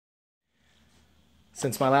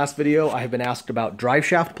Since my last video, I have been asked about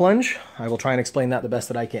driveshaft plunge. I will try and explain that the best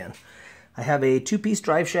that I can. I have a two-piece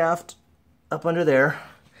driveshaft up under there,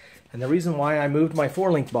 and the reason why I moved my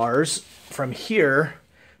 4-link bars from here,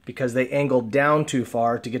 because they angled down too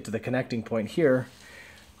far to get to the connecting point here,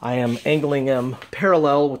 I am angling them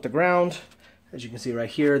parallel with the ground. As you can see right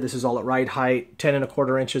here, this is all at right height, 10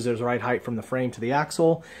 1/4 inches is right height from the frame to the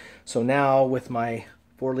axle. So now with my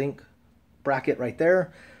 4-link bracket right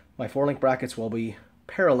there, my 4-link brackets will be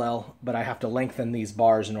parallel, but I have to lengthen these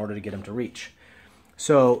bars in order to get them to reach.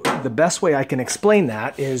 So the best way I can explain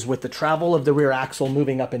that is with the travel of the rear axle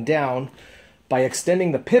moving up and down, by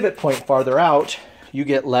extending the pivot point farther out, you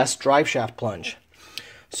get less driveshaft plunge.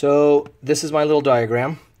 So this is my little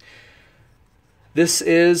diagram. This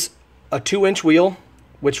is a 2-inch wheel,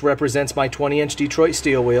 which represents my 20-inch Detroit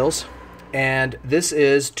steel wheels. And this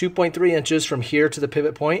is 2.3 inches from here to the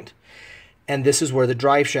pivot point. And this is where the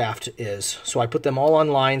driveshaft is. So I put them all on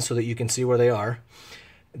line so that you can see where they are.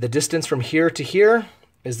 The distance from here to here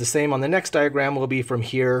is the same on the next diagram, will be from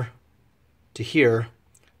here to here,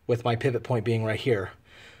 with my pivot point being right here.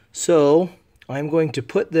 So I'm going to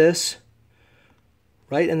put this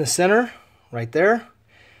right in the center, right there,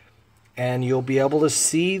 and you'll be able to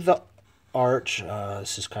see the arch.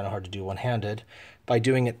 This is kind of hard to do one-handed. By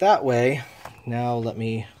doing it that way, now let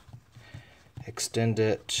me extend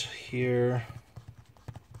it here.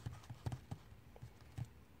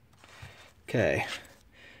 Okay,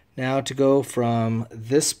 now to go from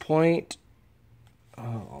this point,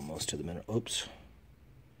 almost to the middle, oops.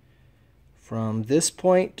 From this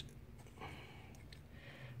point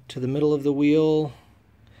to the middle of the wheel,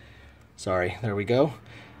 sorry, there we go.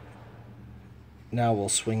 Now we'll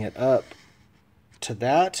swing it up to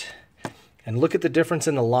that. And look at the difference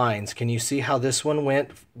in the lines. Can you see how this one went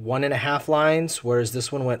 1.5 lines, whereas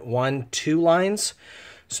this one went 2 lines?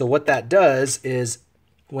 So what that does is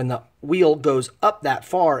when the wheel goes up that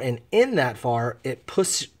far and in that far, it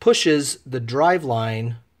pushes the drive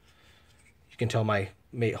line. You can tell my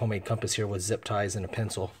homemade compass here with zip ties and a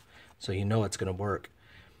pencil, so you know it's going to work.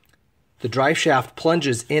 The drive shaft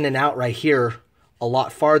plunges in and out right here a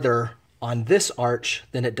lot farther on this arch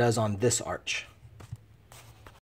than it does on this arch.